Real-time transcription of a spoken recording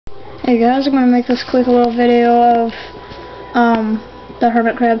Hey guys, I'm going to make this quick little video of the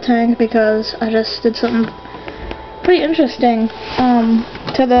hermit crab tank because I just did something pretty interesting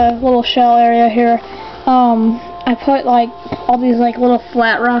to the little shell area here. I put like all these like little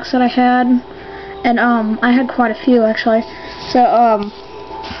flat rocks that I had, and I had quite a few actually. So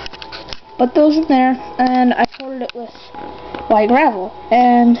put those in there, and I coated it with white gravel,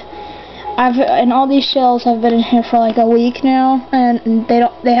 and all these shells have been in here for like a week now, and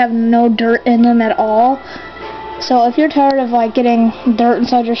they have no dirt in them at all. So if you're tired of like getting dirt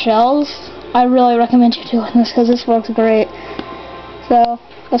inside your shells, I really recommend you doing this because this works great. So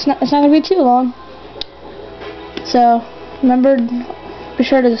it's not gonna be too long. So remember, be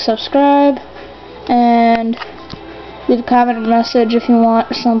sure to subscribe and leave a comment or message if you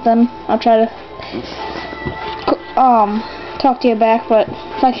want or something. I'll try to talk to you back, but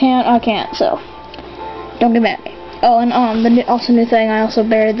if I can't, I can't, so don't get mad at me. Oh, and also new thing, I also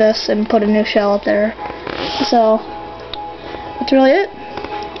buried this and put a new shell up there. So that's really it.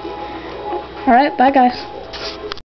 Alright, bye guys.